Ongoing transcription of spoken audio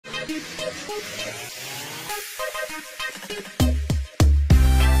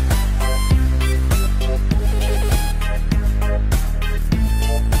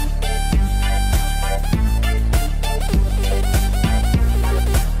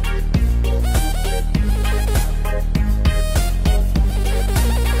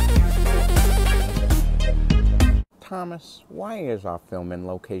Thomas, why is our filming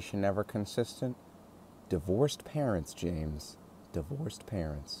location never consistent? Divorced parents, James. Divorced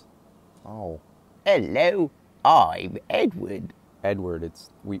parents. Oh. Hello, I'm Edward. Edward,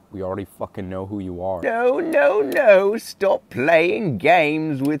 we already fucking know who you are. No, stop playing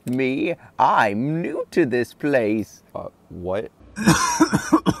games with me. I'm new to this place. What?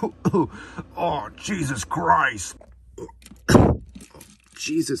 Oh, Jesus Christ.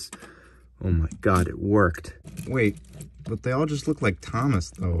 Jesus. Oh my God, it worked. Wait, but they all just look like Thomas,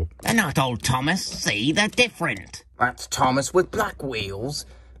 though. They're not all Thomas. See, they're different. That's Thomas with black wheels.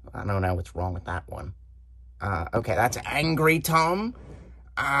 I don't know what's wrong with that one. Okay, that's Angry Tom.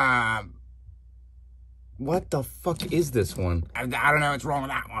 What the fuck is this one? I don't know what's wrong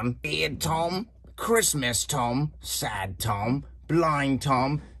with that one. Beard Tom, Christmas Tom, Sad Tom, Blind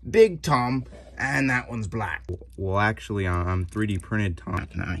Tom, Big Tom, and that one's black. Well, actually, I'm 3D printed Tom.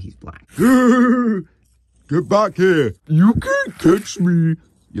 Nah, he's black. Get back here. You can't catch me.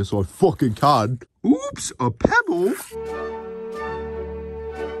 Yes, I fucking can. Oops, a pebble.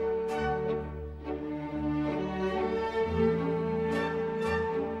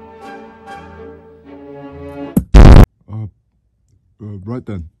 Right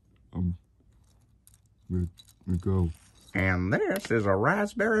then. We go. And this is a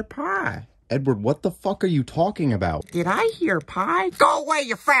Raspberry Pi. Edward, what the fuck are you talking about? Did I hear pie? Go away,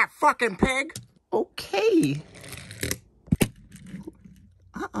 you fat fucking pig! Okay.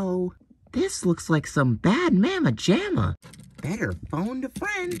 Uh-oh. This looks like some bad mamma jamma. Better phone a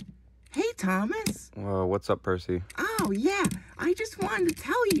friend. Hey, Thomas. What's up, Percy? Oh, yeah. I just wanted to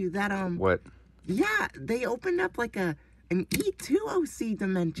tell you that, What? Yeah, they opened up like an E2OC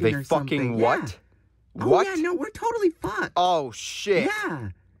dimension They or something. fucking what? Yeah. What? Oh, yeah, no, we're totally fucked. Oh, shit. Yeah.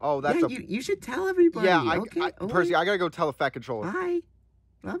 Oh, that's you should tell everybody. Yeah, okay. Percy, I gotta go tell the Fat Controller. Bye.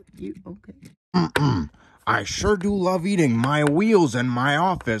 Love you. Okay. I sure do love eating my wheels in my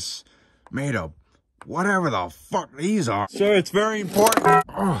office. Made of whatever the fuck these are. Sir, it's very important.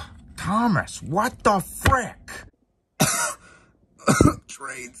 Oh, Thomas, what the frick?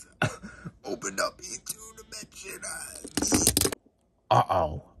 Trades opened up E2 dimensions.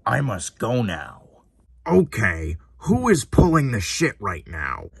 Uh-oh, I must go now. Okay, who is pulling the shit right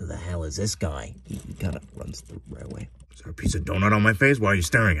now? Who the hell is this guy? He kind of runs the railway. Is there a piece of donut on my face? Why are you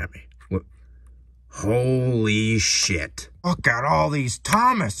staring at me? What? Holy shit. Look at all these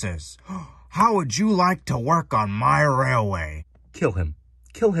Thomases. How would you like to work on my railway? Kill him.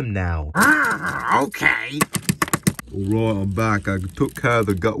 Kill him now. Okay. Alright, I'm back. I took care of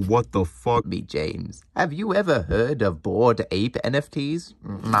the gut. What the fuck? Me, James. Have you ever heard of Bored Ape NFTs?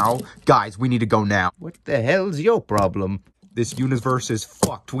 No. Guys, we need to go now. What the hell's your problem? This universe is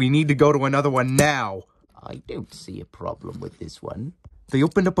fucked. We need to go to another one now. I don't see a problem with this one. They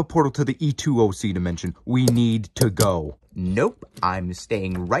opened up a portal to the E2OC dimension. We need to go. Nope. I'm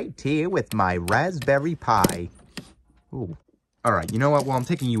staying right here with my Raspberry Pi. Ooh. Alright, you know what? Well, I'm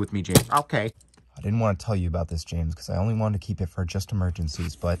taking you with me, James. Okay. I didn't want to tell you about this, James, because I only wanted to keep it for just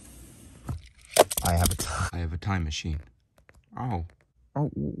emergencies, but I have a time machine. Oh,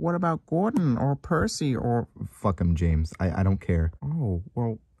 what about Gordon or Percy or... Fuck him, James. I don't care. Oh,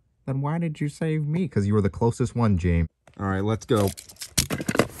 well, then why did you save me? Because you were the closest one, James. All right, let's go.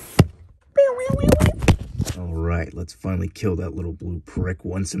 All right, let's finally kill that little blue prick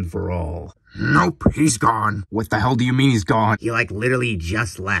once and for all. Nope, he's gone. What the hell do you mean he's gone? He, literally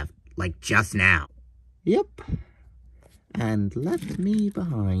just left. Just now. Yep. And left me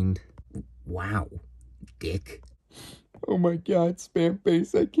behind. Wow, dick. Oh my God, Spam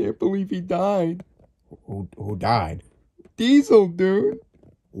Face, I can't believe he died. Who died? Diesel, dude.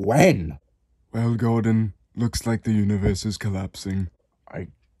 When? Well, Gordon, looks like the universe is collapsing. I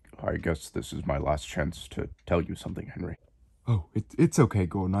guess this is my last chance to tell you something, Henry. Oh, it's okay,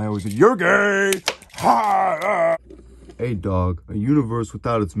 Gordon. I always say, you're gay! Ha! Hey, dog, a universe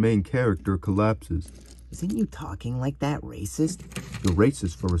without its main character collapses. Isn't you talking like that racist? You're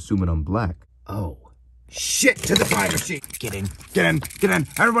racist for assuming I'm black. Oh. Shit, to the time machine! Get in. Get in, get in!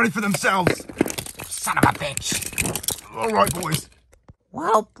 Everybody for themselves! Son of a bitch. All right, boys.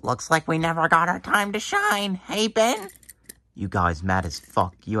 Well, looks like we never got our time to shine. Hey, Ben? You guys mad as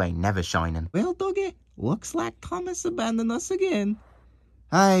fuck. You ain't never shining. Well, doggy, looks like Thomas abandoned us again.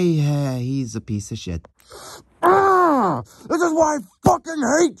 He's a piece of shit. This is why I fucking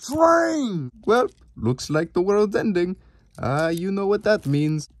hate trains! Well, looks like the world's ending. You know what that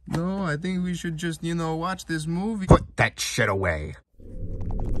means. No, I think we should just, watch this movie. Put that shit away.